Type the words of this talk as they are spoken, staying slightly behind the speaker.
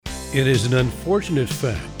It is an unfortunate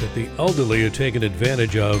fact that the elderly are taken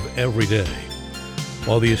advantage of every day.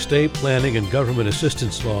 While the estate planning and government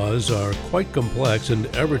assistance laws are quite complex and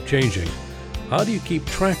ever-changing, how do you keep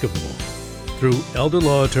track of them all? Through elder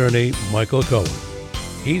law attorney Michael Cohen.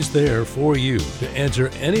 He's there for you to answer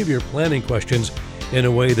any of your planning questions in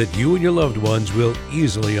a way that you and your loved ones will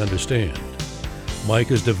easily understand. Mike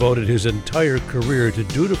has devoted his entire career to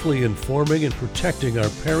dutifully informing and protecting our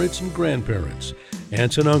parents and grandparents,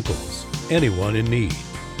 aunts and uncles, anyone in need.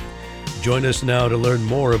 Join us now to learn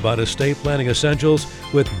more about estate planning essentials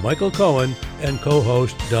with Michael Cohen and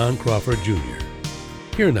co-host Don Crawford Jr.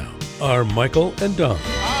 Here now are Michael and Don. I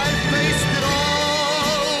faced it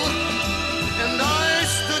all, and I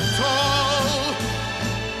stood tall,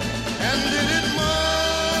 and did it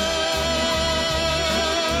my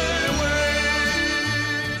way.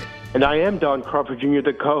 And I am Don Crawford Jr.,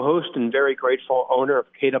 the co-host and very grateful owner of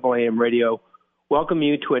KAAM Radio. Welcome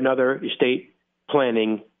you to another estate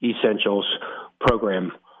planning essentials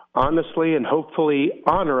program. Honestly and hopefully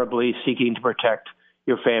honorably seeking to protect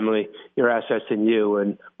your family, your assets, and you.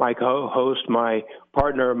 And my co-host, my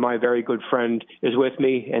partner, my very good friend is with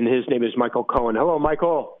me, and his name is Michael Cohen. Hello,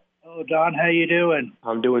 Michael. Hello, Don. How you doing?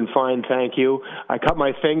 I'm doing fine, thank you. I cut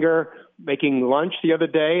my finger making lunch the other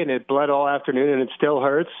day, and it bled all afternoon, and it still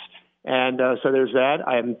hurts. And so there's that.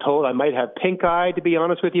 I am told I might have pink eye, to be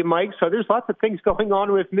honest with you, Mike. So there's lots of things going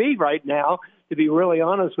on with me right now, to be really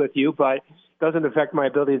honest with you, but it doesn't affect my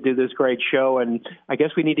ability to do this great show. And I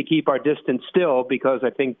guess we need to keep our distance still because I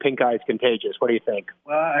think pink eye is contagious. What do you think?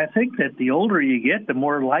 Well, I think that the older you get, the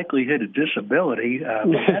more likelihood of disability. That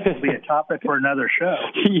will be a topic for another show.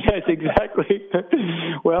 Yes, exactly.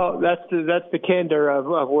 Well, that's the candor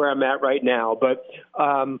of where I'm at right now. But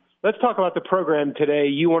let's talk about the program today.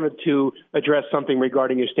 You wanted to address something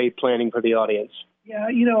regarding estate planning for the audience. Yeah,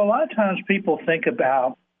 a lot of times people think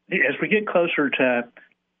about, as we get closer to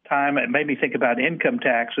time, it made me think about income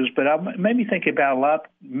taxes, but it made me think about a lot of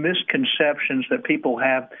misconceptions that people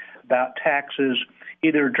have about taxes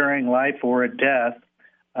either during life or at death.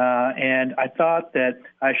 And I thought that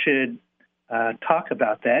I should talk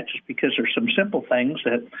about that just because there's some simple things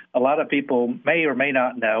that a lot of people may or may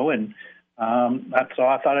not know. And so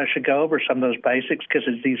I thought I should go over some of those basics because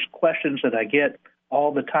it's these questions that I get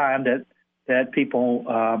all the time that people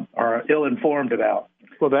are ill-informed about.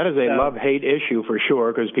 Well, that is a love-hate issue for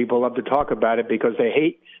sure because people love to talk about it because they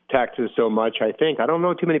hate taxes so much, I think. I don't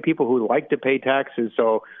know too many people who like to pay taxes,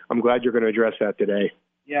 so I'm glad you're going to address that today.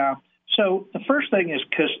 Yeah. So the first thing is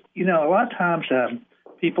because, a lot of times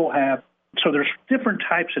people have – so there's different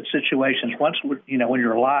types of situations. Once, when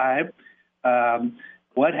you're alive,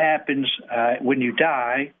 what happens when you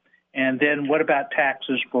die, and then what about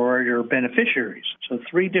taxes for your beneficiaries? So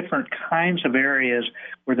three different kinds of areas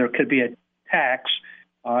where there could be a tax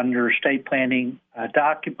on your estate planning or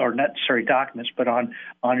not necessarily documents, but on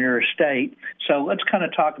your estate. So let's kind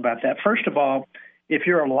of talk about that. First of all, if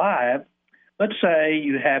you're alive, let's say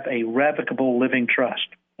you have a revocable living trust.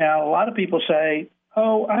 Now, a lot of people say,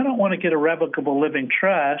 oh, I don't want to get a revocable living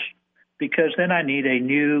trust because then I need a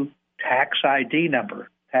new tax ID number.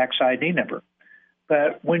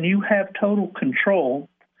 But when you have total control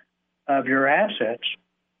of your assets,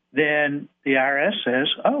 then the IRS says,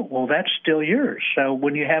 oh, well, that's still yours. So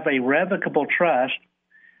when you have a revocable trust,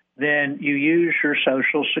 then you use your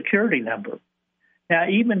Social Security number. Now,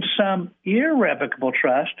 even some irrevocable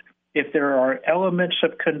trust, if there are elements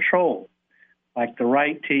of control, like the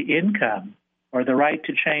right to income or the right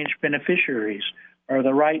to change beneficiaries or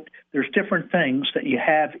there's different things that you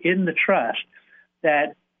have in the trust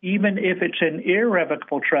that even if it's an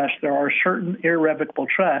irrevocable trust, there are certain irrevocable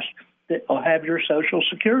trusts that will have your Social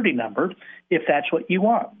Security number if that's what you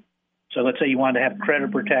want. So let's say you wanted to have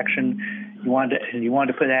credit protection, you wanted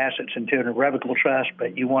to put assets into an irrevocable trust,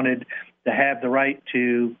 but you wanted to have the right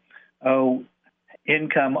to owe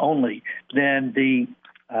income only. Then the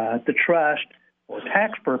trust for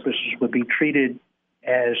tax purposes would be treated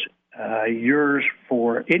as yours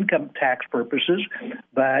for income tax purposes,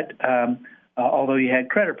 but although you had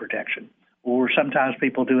credit protection. Or sometimes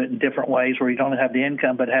people do it in different ways where you don't have the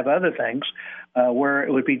income but have other things where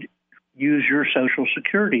it would be use your Social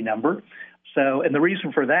Security number. So, and the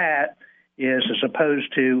reason for that is as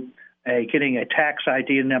opposed to getting a tax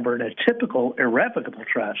ID number in a typical irrevocable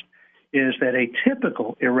trust is that a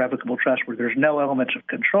typical irrevocable trust where there's no elements of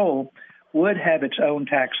control would have its own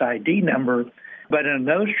tax ID number, but in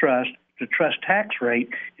those trusts, the trust tax rate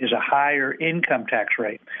is a higher income tax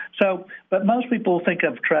rate. So, but most people think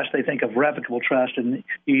of trust, they think of revocable trust, and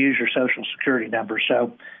you use your Social Security number.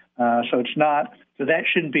 So it's not, so that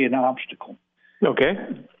shouldn't be an obstacle. Okay.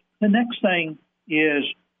 The next thing is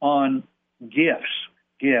on gifts.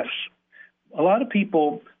 A lot of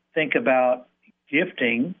people think about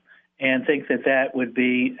gifting and think that that would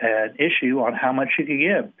be an issue on how much you could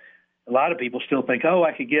give. A lot of people still think,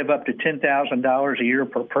 I could give up to $10,000 a year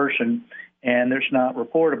per person, and it's not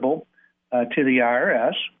reportable to the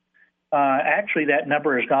IRS. Actually, that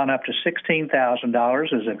number has gone up to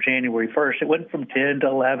 $16,000 as of January 1st. It went from 10 to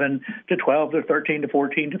 11 to 12 to 13 to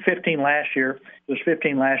 14 to 15 last year. It was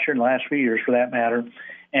 15 last year and the last few years for that matter.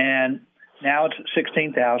 And now it's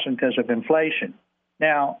 16,000 because of inflation.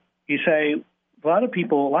 Now, you say, a lot of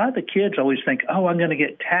the kids always think, I'm going to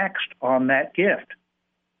get taxed on that gift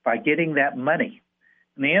by getting that money.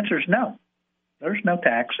 And the answer is no. There's no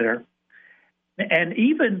tax there. And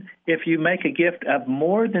even if you make a gift of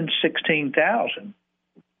more than $16,000,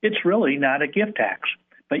 it's really not a gift tax.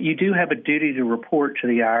 But you do have a duty to report to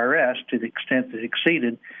the IRS to the extent that it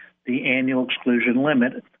exceeded the annual exclusion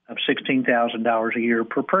limit of $16,000 a year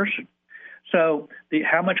per person. So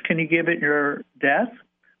how much can you give at your death,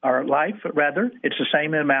 or life, rather? It's the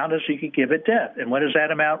same amount as you could give at death. And what is that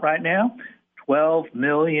amount right now?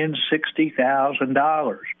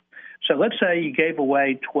 $12,060,000. So let's say you gave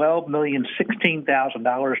away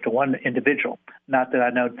 $12,016,000 to one individual. Not that I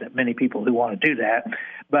know that many people who want to do that,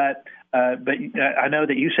 but I know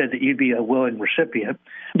that you said that you'd be a willing recipient.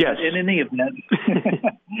 Yes. But in any event,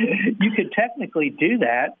 you could technically do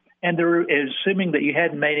that, and assuming that you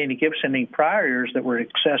hadn't made any gifts in any prior years that were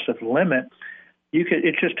excessive limit,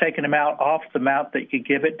 it's just taking them out off the amount that you could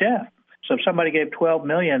give at death. So if somebody gave $12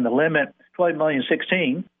 million, the limit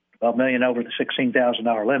 $12,016,000, $12 million over the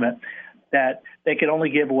 $16,000 limit, that they could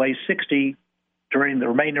only give away 60 during the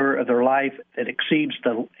remainder of their life that exceeds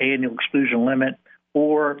the annual exclusion limit,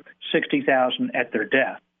 or 60,000 at their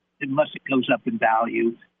death, unless it goes up in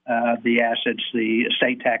value. The assets, the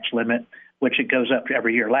estate tax limit, which it goes up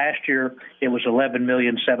every year. Last year it was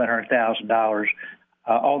 $11,700,000.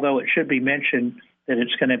 Although it should be mentioned that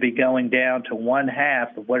it's going to be going down to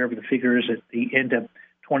 1/2 of whatever the figure is at the end of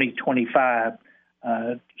 2025.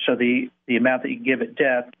 So the amount that you give at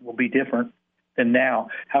death will be different than now.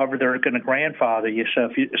 However, they're going to grandfather you. So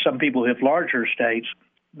some people who have larger estates,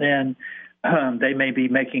 then they may be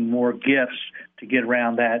making more gifts to get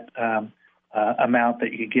around that amount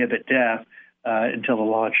that you give at death until the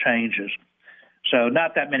law changes. So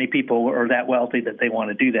not that many people are that wealthy that they want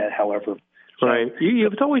to do that, however. Right.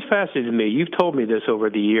 It's always fascinated me. You've told me this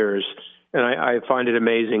over the years, and I find it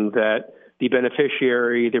amazing that the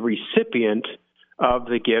beneficiary, the recipient of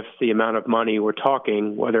the gift, the amount of money we're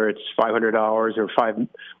talking, whether it's $500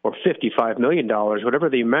 or $55 million, whatever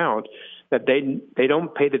the amount, that they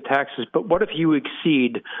don't pay the taxes. But what if you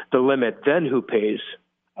exceed the limit? Then who pays?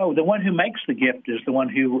 Oh, the one who makes the gift is the one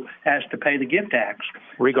who has to pay the gift tax.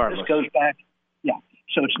 Regardless. This goes back, yeah.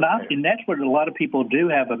 So it's not, and that's what a lot of people do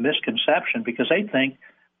have a misconception, because they think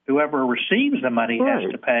whoever receives the money has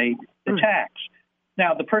to pay the tax.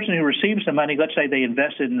 Now, the person who receives the money, let's say they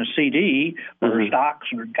invested in a CD or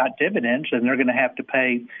stocks or got dividends, and they're going to have to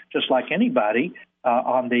pay just like anybody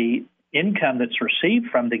on the income that's received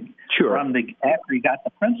from the after you got the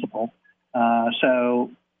principal.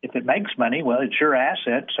 So if it makes money, well, it's your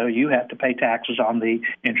asset, so you have to pay taxes on the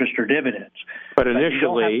interest or dividends. But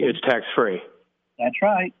initially, it's tax-free. That's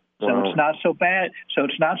right. So it's not so bad. So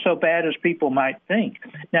it's not so bad as people might think.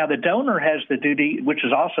 Now, the donor has the duty, which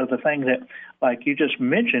is also the thing that, like you just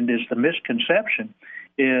mentioned, is the misconception,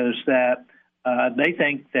 is that they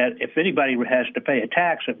think that if anybody has to pay a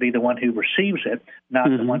tax, it'd be the one who receives it,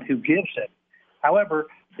 not the one who gives it. However,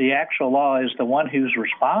 the actual law is the one who's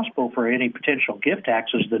responsible for any potential gift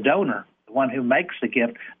tax is the donor, the one who makes the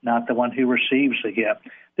gift, not the one who receives the gift.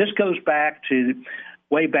 This goes back to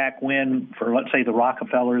way back when, for let's say the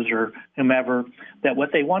Rockefellers or whomever, that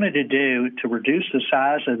what they wanted to do to reduce the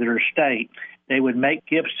size of their estate, they would make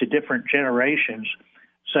gifts to different generations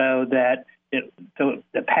so that it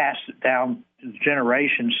passed down the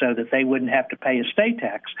generations so that they wouldn't have to pay estate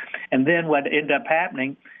tax. And then what ended up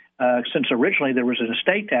happening, since originally there was an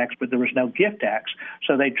estate tax, but there was no gift tax,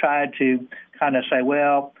 so they tried to kind of say,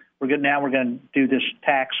 well, we're going to do this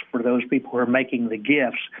tax for those people who are making the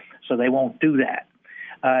gifts, so they won't do that.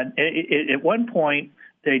 At one point,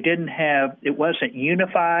 they didn't have, it wasn't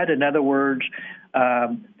unified. In other words,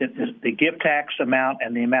 the gift tax amount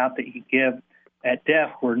and the amount that you give at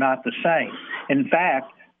death were not the same. In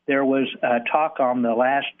fact, there was talk on the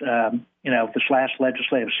last, this last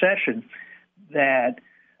legislative session that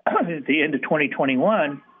at the end of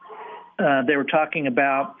 2021, they were talking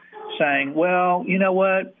about saying, well, you know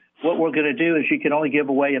what we're going to do is you can only give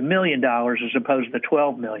away $1 million as opposed to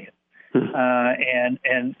 $12 million.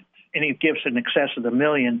 And any gifts in excess of $1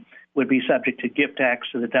 million would be subject to gift tax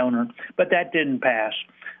to the donor, but that didn't pass.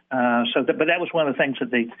 But that was one of the things that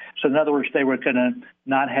so in other words, they were going to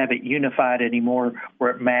not have it unified anymore,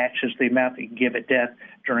 where it matches the amount that you give at death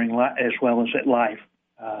during as well as at life.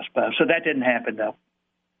 So that didn't happen, though.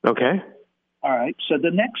 Okay. All right. So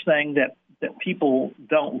the next thing that people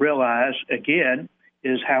don't realize, again,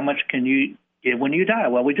 is how much can you give when you die?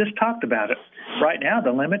 Well, we just talked about it. Right now,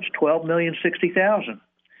 the limit's $12,060,000.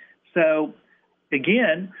 So,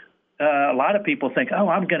 again, a lot of people think, oh,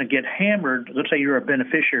 I'm going to get hammered. Let's say you're a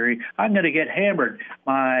beneficiary. I'm going to get hammered.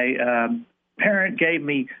 My parent gave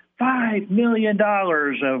me $5 million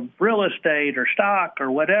of real estate or stock or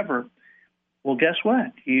whatever. Well, guess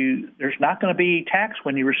what? There's not going to be tax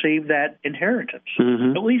when you receive that inheritance,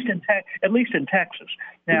 at least in Texas.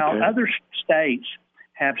 Now, other states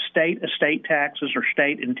have state estate taxes or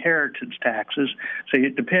state inheritance taxes, so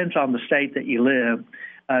it depends on the state that you live.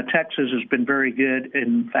 Texas has been very good,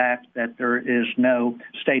 in fact, that there is no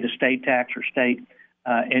state estate tax or state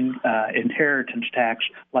inheritance tax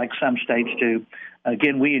like some states do.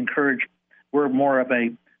 Again, we're more of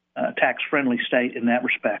a tax-friendly state in that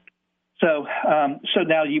respect. So now,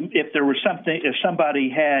 if somebody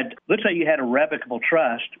had, let's say you had a revocable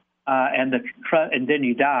trust, and then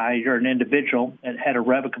you die, you're an individual that had a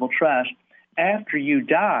revocable trust. After you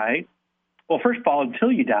die, well, first of all,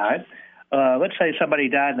 until you die, let's say somebody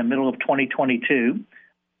died in the middle of 2022,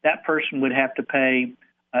 that person would have to pay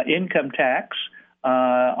income tax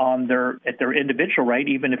at their individual rate,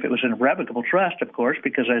 even if it was in a revocable trust, of course,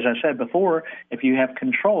 because as I said before, if you have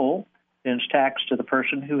control, then it's taxed to the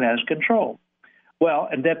person who has control. Well,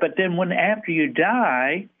 but then after you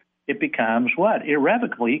die, it becomes what?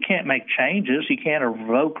 Irrevocable. You can't make changes. You can't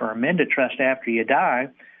revoke or amend a trust after you die.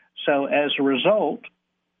 So as a result,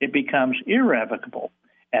 it becomes irrevocable.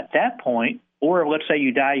 At that point, or let's say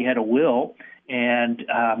you die, you had a will, and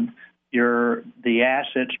the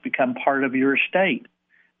assets become part of your estate.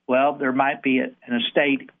 Well, there might be an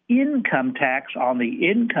estate income tax on the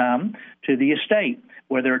income to the estate,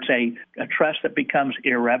 whether it's a trust that becomes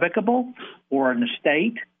irrevocable or an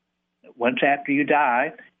estate. Once after you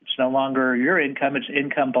die, it's no longer your income, it's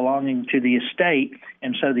income belonging to the estate,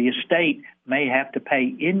 and so the estate may have to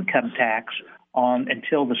pay income tax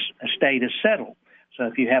until the estate is settled. So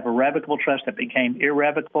if you have a revocable trust that became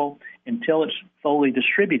irrevocable until it's fully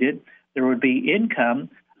distributed, there would be income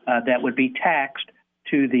that would be taxed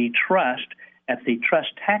to the trust at the trust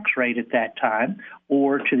tax rate at that time,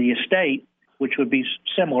 or to the estate, which would be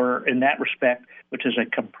similar in that respect, which is a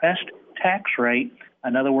compressed tax rate.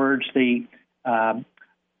 In other words, on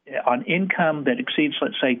income that exceeds,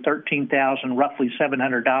 let's say, $13,000, roughly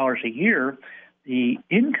 $700 a year, the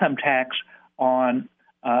income tax on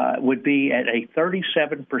would be at a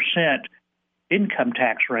 37% income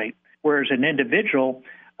tax rate, whereas an individual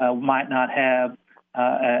might not have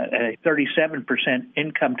a 37%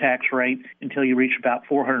 income tax rate until you reach about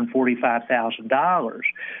 $445,000.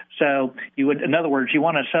 So in other words, you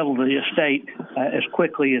want to settle the estate as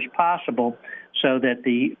quickly as possible so that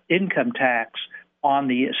the income tax on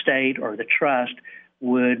the estate or the trust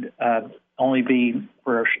would only be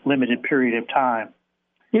for a limited period of time.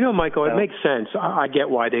 You know, Michael, it makes sense. I get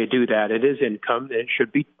why they do that. It is income. It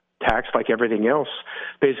should be taxed like everything else,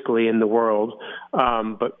 basically, in the world.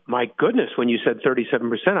 But my goodness, when you said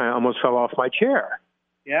 37%, I almost fell off my chair.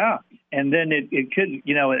 Yeah, and then it could,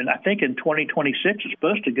 and I think in 2026 it's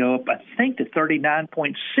supposed to go up, I think, to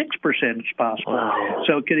 39.6% is possible. Wow.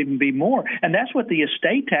 So it could even be more. And that's what the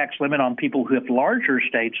estate tax limit on people who have larger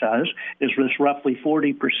estates is roughly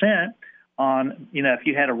 40%. On, if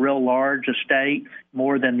you had a real large estate,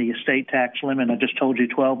 more than the estate tax limit, I just told you,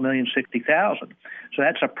 $12,060,000. So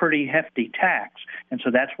that's a pretty hefty tax. And so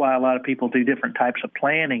that's why a lot of people do different types of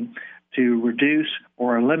planning to reduce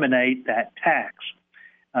or eliminate that tax.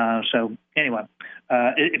 So anyway,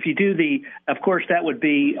 if you do of course, that would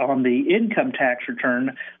be on the income tax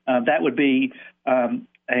return. That would be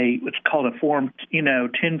what's called a Form,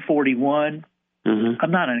 1041. Mm-hmm. I'm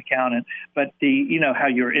not an accountant, but how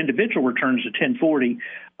your individual returns a 1040.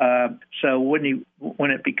 So when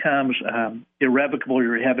it becomes irrevocable,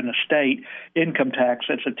 you have an estate income tax.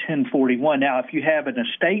 That's a 1041. Now, if you have an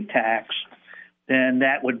estate tax, then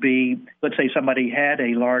that would be, let's say somebody had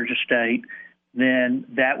a large estate, then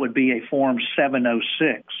that would be a Form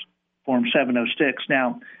 706. Form 706.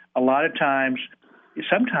 Now, a lot of times,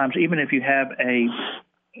 sometimes even if you have an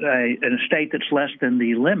estate that's less than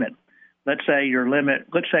the limit. Let's say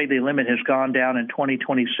the limit has gone down in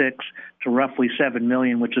 2026 to roughly $7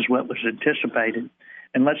 million, which is what was anticipated.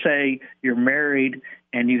 And let's say you're married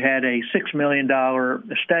and you had a $6 million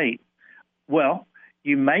estate. Well,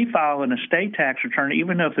 you may file an estate tax return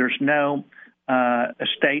even if there's no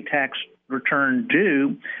estate tax return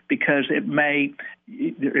due, because it may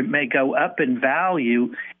go up in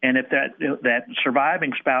value, and if that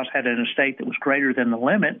surviving spouse had an estate that was greater than the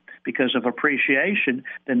limit because of appreciation,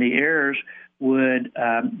 then the heirs would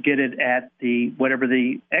get it at whatever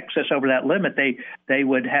the excess over that limit. They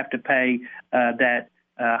would have to pay that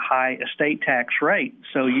high estate tax rate.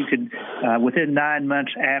 So you could, within 9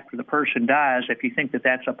 months after the person dies, if you think that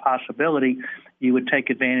that's a possibility, you would take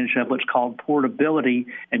advantage of what's called portability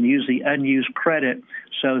and use the unused credit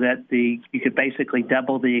so that you could basically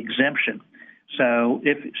double the exemption. So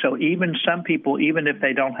even some people, even if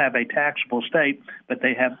they don't have a taxable estate, but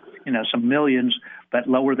they have some millions, but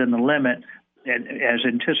lower than the limit, and as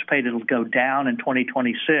anticipated, it'll go down in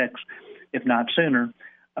 2026, if not sooner,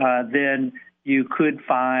 then you could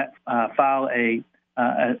file an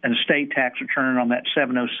estate tax return on that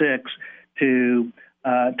 706 to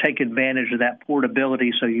take advantage of that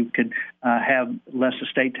portability, so you could have less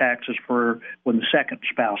estate taxes for when the second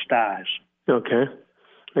spouse dies. Okay.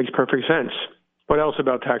 Makes perfect sense. What else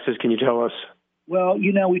about taxes can you tell us? Well,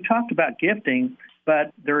 we talked about gifting,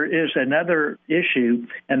 but there is another issue,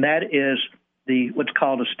 and that is what's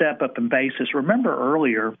called a step-up in basis. Remember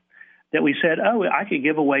earlier that we said, I could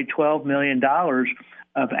give away $12 million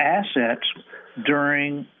of assets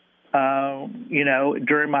during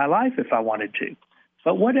my life if I wanted to.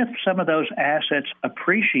 But what if some of those assets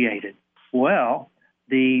appreciated? Well,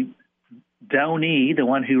 the donee, the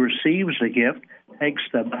one who receives the gift, takes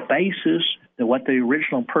the basis, what the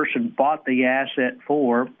original person bought the asset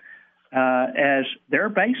for, as their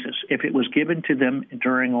basis if it was given to them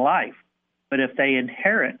during life. But if they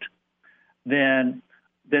inherit, then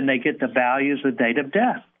they get the value as the date of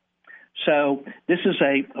death. So this is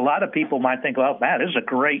a lot of people might think, well, man, this is a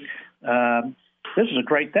great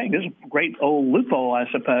thing. This is a great old loophole,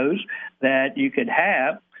 I suppose, that you could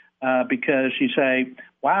have because you say,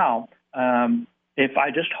 wow, if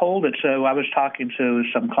I just hold it. So I was talking to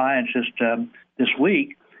some clients just this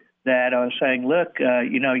week that I was saying, look,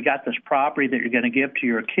 you got this property that you're going to give to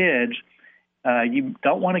your kids. You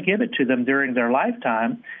don't want to give it to them during their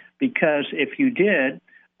lifetime, because if you did,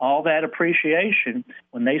 all that appreciation,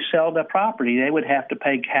 when they sell the property, they would have to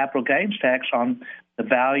pay capital gains tax on the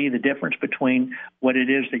value, the difference between what it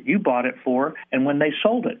is that you bought it for and when they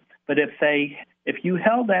sold it. But if you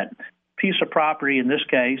held that piece of property, in this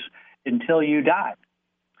case, until you died,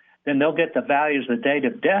 then they'll get the value as the date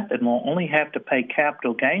of death and will only have to pay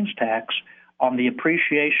capital gains tax on the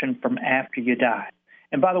appreciation from after you die.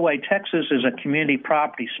 And by the way, Texas is a community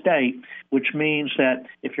property state, which means that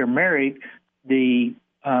if you're married, the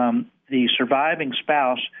surviving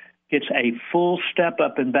spouse gets a full step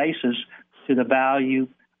up in basis to the value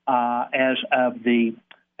as of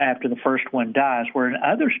after the first one dies. Where in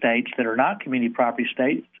other states that are not community property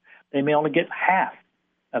states, they may only get half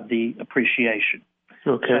of the appreciation.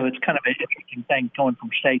 Okay. So it's kind of an interesting thing going from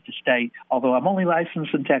state to state, although I'm only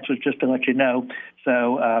licensed in Texas, just to let you know,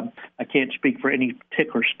 so I can't speak for any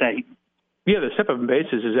particular state. Yeah, the step-up in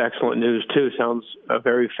basis is excellent news, too. Sounds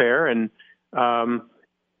very fair. And,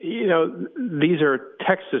 these are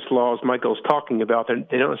Texas laws Michael's talking about.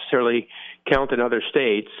 They don't necessarily count in other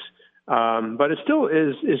states, but it still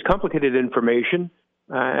is complicated information,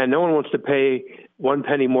 and no one wants to pay one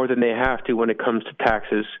penny more than they have to when it comes to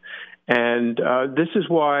taxes. And this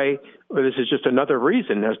is just another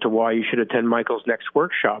reason as to why you should attend Michael's next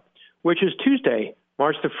workshop, which is Tuesday,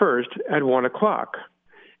 March the 1st at 1 o'clock.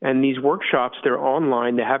 And these workshops, they're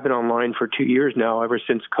online. They have been online for 2 years now, ever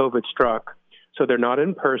since COVID struck. So they're not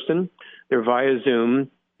in person. They're via Zoom.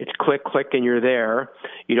 It's click, and you're there.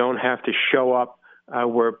 You don't have to show up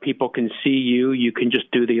where people can see you. You can just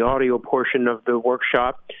do the audio portion of the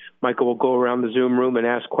workshop. Michael will go around the Zoom room and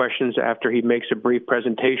ask questions after he makes a brief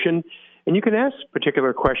presentation. And you can ask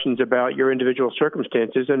particular questions about your individual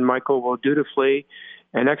circumstances, and Michael will dutifully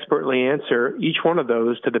and expertly answer each one of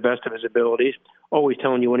those to the best of his abilities, always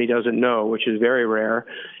telling you when he doesn't know, which is very rare.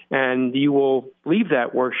 And you will leave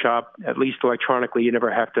that workshop, at least electronically. You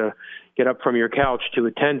never have to get up from your couch to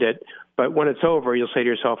attend it. But when it's over, you'll say to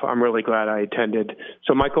yourself, I'm really glad I attended.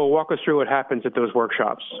 So, Michael, walk us through what happens at those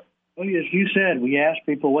workshops. Well, as you said, we ask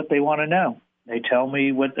people what they want to know. They tell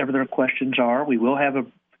me whatever their questions are. We will have a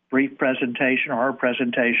brief presentation or a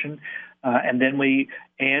presentation, and then we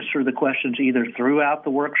answer the questions either throughout the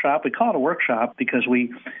workshop. We call it a workshop because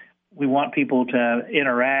we want people to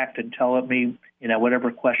interact and tell me,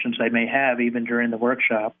 whatever questions they may have even during the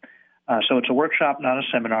workshop. So it's a workshop, not a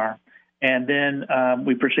seminar. And then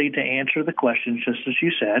we proceed to answer the questions, just as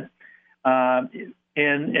you said. And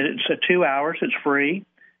it's 2 hours. It's free.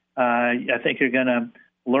 I think you're going to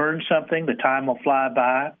learn something. The time will fly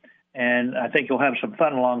by, and I think you'll have some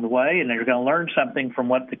fun along the way, and you're going to learn something from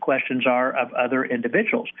what the questions are of other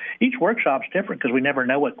individuals. Each workshop's different because we never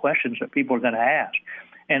know what questions that people are going to ask.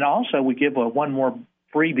 And also, we give one more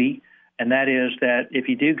freebie, and that is that if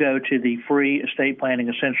you do go to the free Estate Planning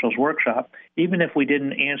Essentials workshop, even if we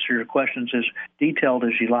didn't answer your questions as detailed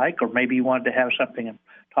as you like, or maybe you wanted to have something and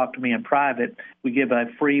talk to me in private, we give a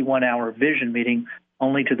free 1-hour vision meeting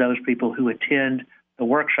only to those people who attend the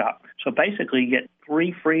workshop. So basically, you get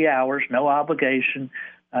 3 free hours, no obligation,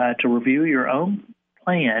 to review your own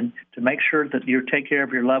plan to make sure that you take care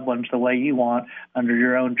of your loved ones the way you want under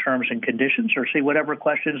your own terms and conditions, or see whatever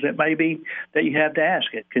questions it may be that you have to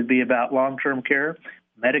ask. It could be about long-term care,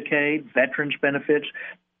 Medicaid, veterans benefits,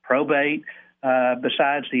 probate,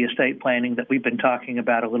 besides the estate planning that we've been talking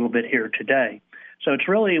about a little bit here today. So it's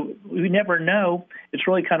really, we never know. It's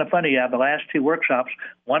really kind of funny. The last 2 workshops,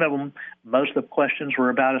 one of them, most of the questions were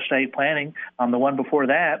about estate planning. The one before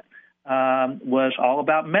that was all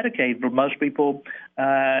about Medicaid, but most people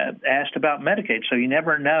asked about Medicaid. So you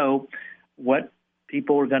never know what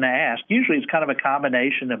people are going to ask. Usually it's kind of a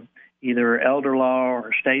combination of either elder law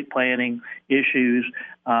or estate planning issues,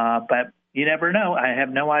 but you never know. I have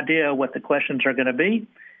no idea what the questions are going to be,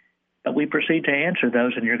 but we proceed to answer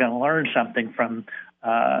those, and you're going to learn something from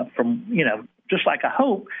just like I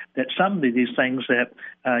hope that some of these things that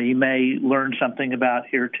you may learn something about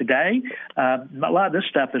here today. A lot of this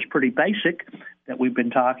stuff is pretty basic that we've been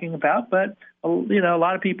talking about, but a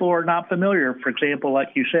lot of people are not familiar. For example,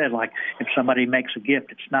 like you said, like if somebody makes a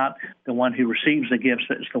gift, it's not the one who receives the gifts,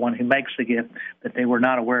 it's the one who makes the gift that they were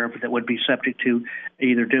not aware of that would be subject to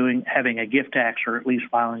either having a gift tax or at least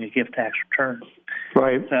filing a gift tax return.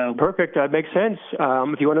 Right. So, perfect. That makes sense.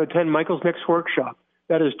 If you want to attend Michael's next workshop,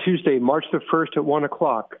 that is Tuesday, March the 1st at 1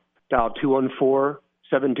 o'clock. Dial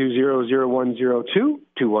 214-720-0102,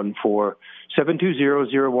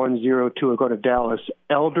 214-720-0102, or go to Dallas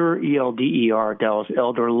Elder, ELDER,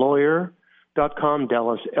 DallasElderLawyer.com,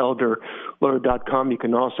 DallasElderLawyer.com. You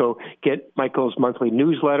can also get Michael's monthly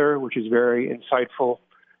newsletter, which is very insightful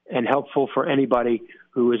and helpful for anybody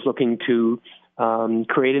who is looking to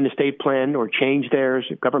create an estate plan or change theirs,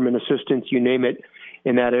 government assistance, you name it.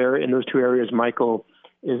 In that area, in those 2 areas, Michael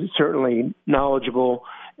is certainly knowledgeable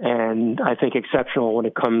and I think exceptional when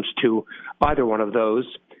it comes to either one of those.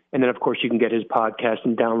 And then, of course, you can get his podcast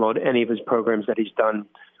and download any of his programs that he's done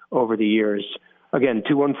over the years. Again,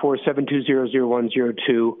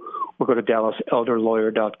 214-720-0102, or go to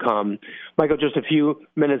DallasElderLawyer.com. Michael, just a few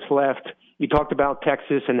minutes left. You talked about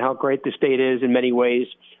Texas and how great the state is in many ways.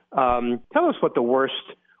 Tell us what the worst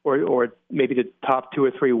or maybe the top 2 or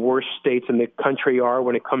 3 worst states in the country are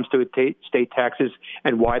when it comes to state taxes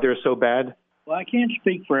and why they're so bad. Well, I can't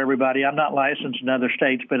speak for everybody. I'm not licensed in other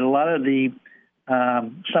states, but a lot of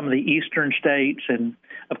some of the eastern states, and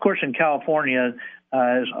of course in California,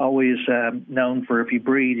 is always known for if you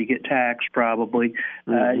breathe, you get taxed probably.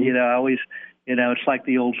 It's like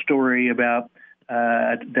the old story about,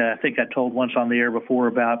 that I think I told once on the air before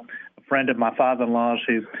about a friend of my father-in-law's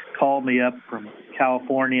who called me up from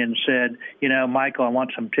California and said, Michael, I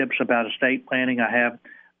want some tips about estate planning. I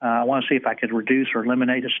want to see if I could reduce or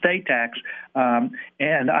eliminate estate tax,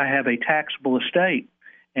 and I have a taxable estate.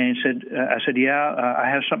 And he said, I said, I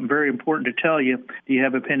have something very important to tell you. Do you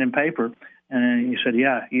have a pen and paper? And he said,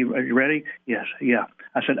 yeah. Are you ready? Yes, yeah.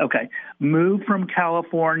 I said, okay, move from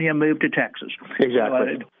California, move to Texas.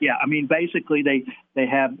 Exactly. So, basically they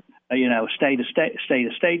have, state.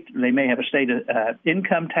 They may have a state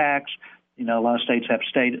income tax. A lot of states have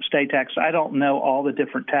state tax. I don't know all the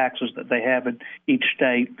different taxes that they have in each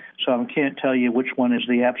state, so I can't tell you which one is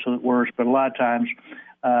the absolute worst. But a lot of times,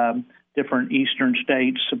 different eastern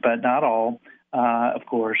states, but not all, of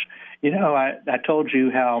course. I told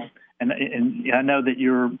you how, and I know that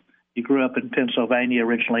you grew up in Pennsylvania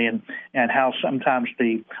originally, and how sometimes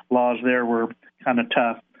the laws there were kind of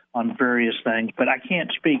tough on various things. But I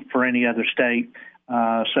can't speak for any other state,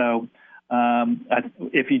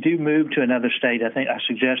 if you do move to another state, I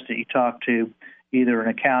suggest that you talk to either an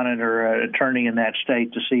accountant or an attorney in that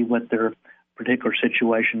state to see what their particular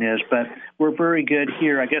situation is. But we're very good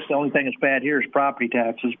here. I guess the only thing that's bad here is property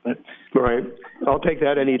taxes. But right, I'll take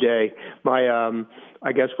that any day.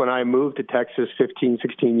 I guess when I moved to Texas 15,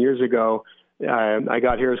 16 years ago, I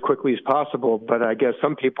got here as quickly as possible, but I guess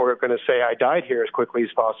some people are going to say I died here as quickly as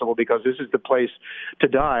possible because this is the place to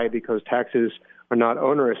die because taxes are not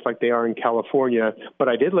onerous like they are in California. But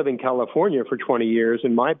I did live in California for 20 years,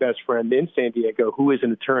 and my best friend in San Diego, who is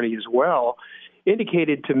an attorney as well,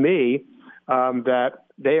 indicated to me that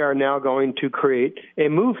they are now going to create a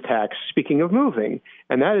move tax, speaking of moving.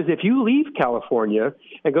 And that is if you leave California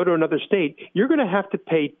and go to another state, you're going to have to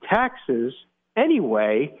pay taxes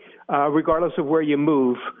anyway, regardless of where you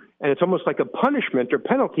move. And it's almost like a punishment or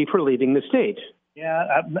penalty for leaving the state.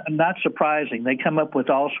 Yeah, not surprising. They come up with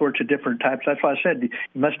all sorts of different types. That's why I said you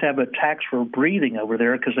must have a tax for breathing over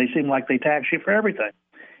there, because they seem like they tax you for everything.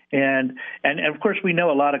 And of course, we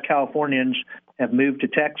know a lot of Californians have moved to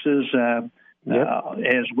Texas,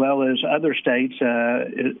 as well as other states.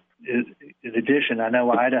 In addition, I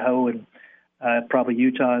know Idaho and probably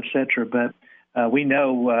Utah, et cetera. But we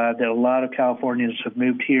know that a lot of Californians have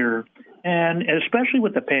moved here. And especially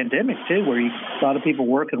with the pandemic, too, where a lot of people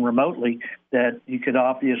working remotely, that you could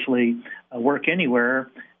obviously work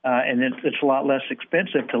anywhere, and it's a lot less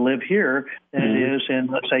expensive to live here than it is in,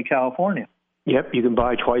 let's say, California. Yep, you can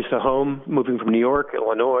buy twice a home, moving from New York,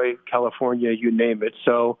 Illinois, California, you name it.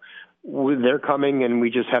 So they're coming, and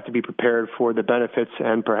we just have to be prepared for the benefits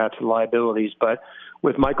and perhaps the liabilities. But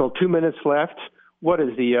with Michael, 2 minutes left, what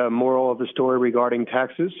is the moral of the story regarding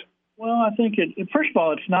taxes? Well, I think, first of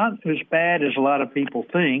all, it's not as bad as a lot of people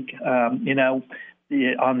think. On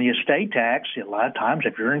the estate tax, a lot of times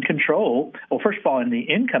if you're in control, well, first of all, in the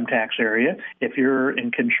income tax area, if you're in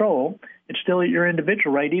control, it's still at your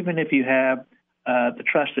individual rate, even if you have the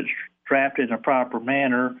trust that's drafted in a proper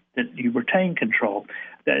manner, that you retain control.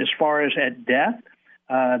 As far as at death,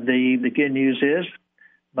 the good news is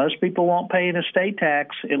most people won't pay an estate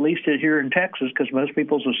tax, at least here in Texas, because most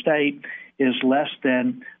people's estate is less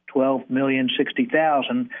than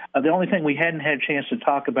 $12,060,000. The only thing we hadn't had a chance to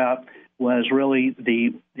talk about was really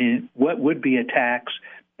the what would be a tax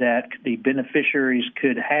that the beneficiaries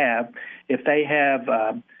could have if they have,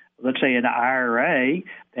 let's say, an IRA.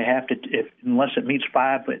 They have to, unless it meets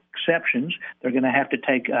 5 exceptions, they're going to have to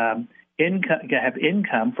take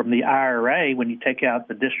income from the IRA when you take out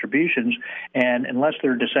the distributions, and unless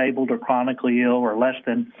they're disabled or chronically ill or less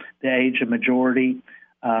than the age of majority,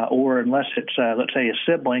 or unless it's, let's say, a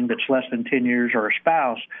sibling that's less than 10 years or a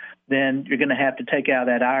spouse, then you're going to have to take out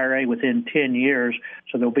that IRA within 10 years.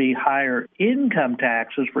 So there'll be higher income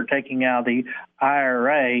taxes for taking out the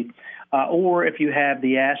IRA, or if you have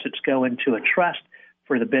the assets go into a trust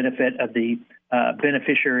for the benefit of the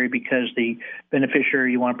beneficiary, because the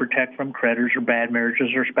beneficiary you want to protect from creditors or bad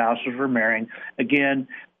marriages or spouses remarrying. Again,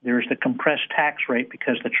 there's the compressed tax rate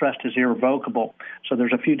because the trust is irrevocable. So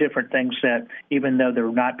there's a few different things that, even though there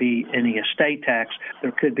will not be any estate tax,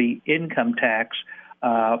 there could be income tax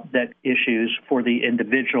that issues for the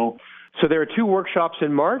individual. So there are 2 workshops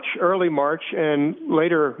in March, early March and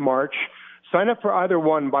later March. Sign up for either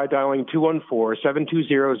one by dialing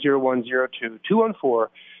 214-720-0102,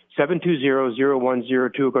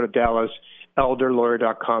 214-720-0102, or go to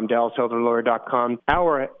DallasElderLawyer.com, DallasElderLawyer.com.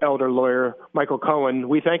 Our elder lawyer, Michael Cohen,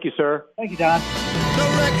 we thank you, sir. Thank you, Don. The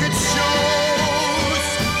record shows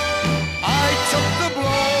I took the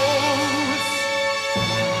blows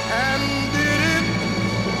and did it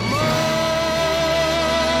my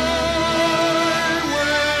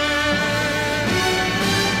way.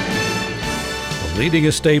 A leading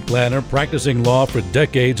estate planner practicing law for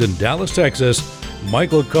decades in Dallas, Texas,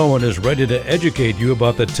 Michael Cohen is ready to educate you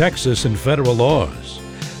about the Texas and federal laws.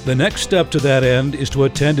 The next step to that end is to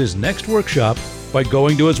attend his next workshop by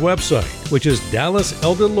going to his website, which is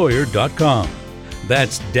DallasElderLawyer.com.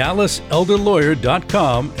 That's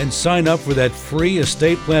DallasElderLawyer.com, and sign up for that free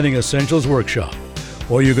estate planning essentials workshop.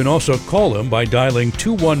 Or you can also call him by dialing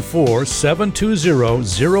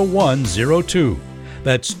 214-720-0102.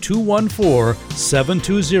 That's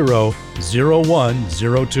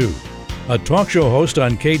 214-720-0102. A talk show host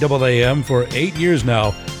on KAAM for 8 years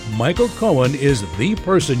now, Michael Cohen is the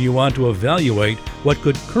person you want to evaluate what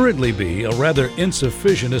could currently be a rather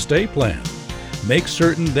insufficient estate plan. Make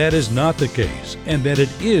certain that is not the case and that it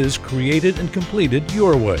is created and completed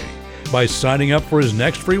your way by signing up for his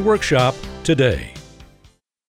next free workshop today.